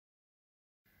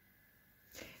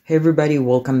Hey everybody,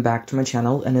 welcome back to my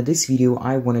channel, and in this video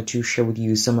I wanted to share with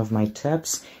you some of my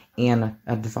tips and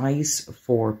advice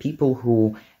for people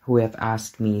who have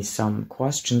asked me some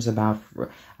questions about,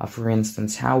 for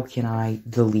instance, how can I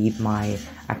delete my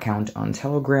account on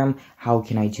Telegram, how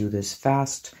can I do this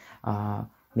fast,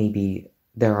 maybe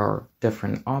there are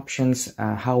different options,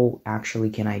 how actually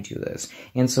can I do this?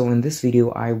 And so in this video,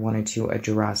 I wanted to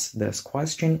address this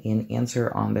question and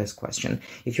answer on this question.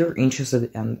 If you're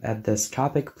interested at this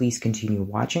topic, please continue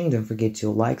watching. Don't forget to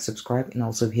like, subscribe, and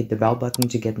also hit the bell button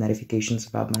to get notifications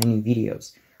about my new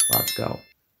videos. Let's go.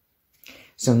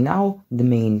 So now the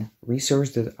main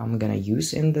resource that I'm gonna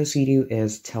use in this video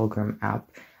is Telegram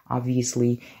app,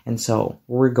 obviously, and so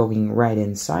we're going right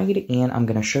inside and I'm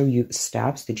gonna show you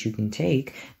steps that you can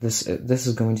take. This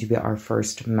is going to be our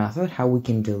first method, how we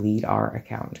can delete our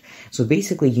account. So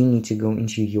basically you need to go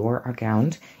into your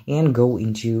account and go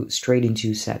straight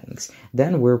into settings.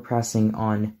 Then we're pressing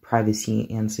on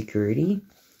privacy and security.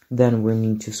 Then we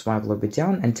need to swipe a little bit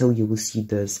down until you will see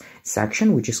this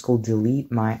section, which is called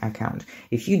delete my account.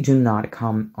 If you do not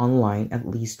come online at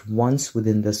least once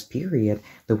within this period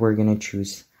that we're gonna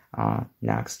choose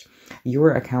next,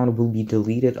 your account will be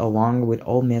deleted along with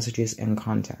all messages and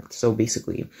contacts. So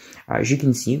basically, as you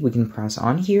can see, we can press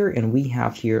on here and we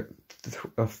have here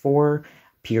 4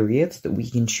 periods that we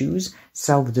can choose: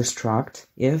 self-destruct,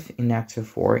 if, inactive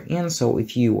for. And so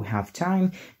if you have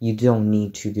time, you don't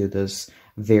need to do this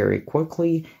very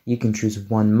quickly. You can choose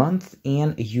 1 month,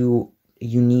 and you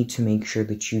need to make sure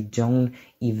that you don't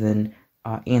even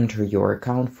enter your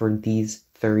account for these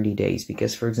 30 days.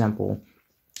 Because, for example,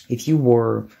 if you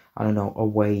were, I don't know,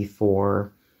 away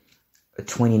for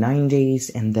 29 days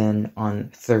and then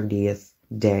on 30th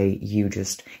day you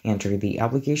just enter the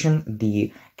application,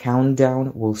 the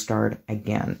countdown will start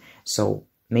again. So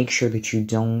make sure that you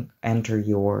don't enter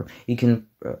you can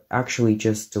actually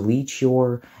just delete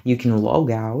you can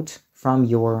log out from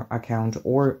your account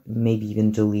or maybe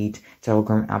even delete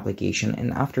Telegram application,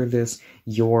 and after this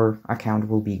your account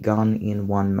will be gone in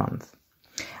 1 month.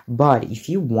 But if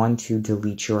you want to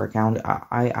delete your account,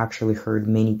 I actually heard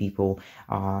many people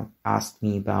ask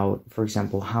me about, for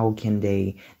example, how can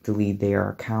they delete their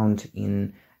account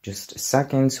in just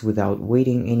seconds without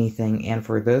waiting anything. And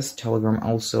for this, Telegram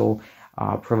also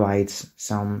provides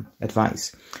some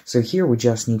advice. So here we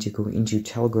just need to go into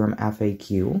Telegram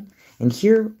FAQ. And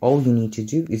here all you need to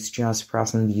do is just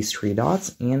press on these 3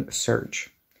 dots and search.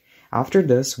 After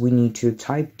this, we need to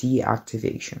type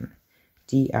deactivation.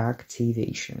 And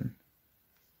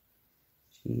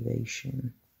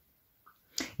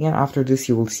after this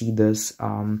you will see this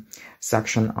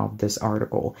section of this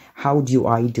article, how do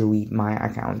I delete my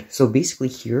account? So basically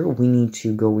here we need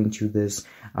to go into this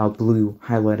blue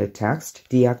highlighted text,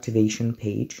 deactivation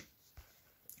page.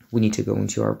 We need to go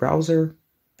into our browser.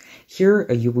 Here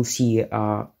you will see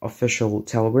official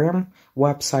Telegram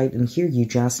website, and here you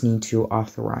just need to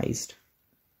authorized.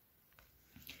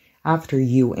 After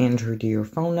you entered your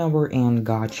phone number and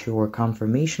got your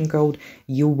confirmation code,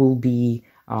 you will be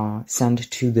sent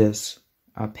to this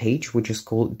page, which is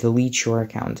called delete your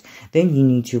account. Then you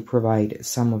need to provide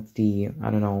some of the, I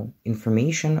don't know,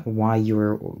 information, why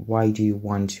do you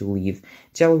want to leave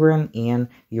Telegram, and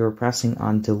you're pressing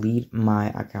on delete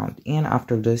my account. And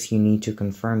after this, you need to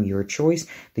confirm your choice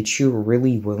that you're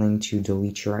really willing to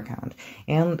delete your account.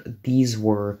 And these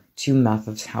were 2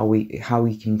 methods how we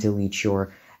can delete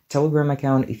your Telegram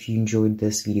account. If you enjoyed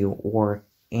this video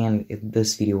and if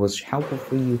this video was helpful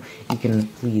for you, you can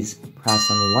please press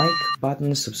on the like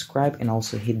button, subscribe, and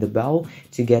also hit the bell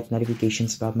to get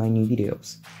notifications about my new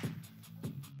videos.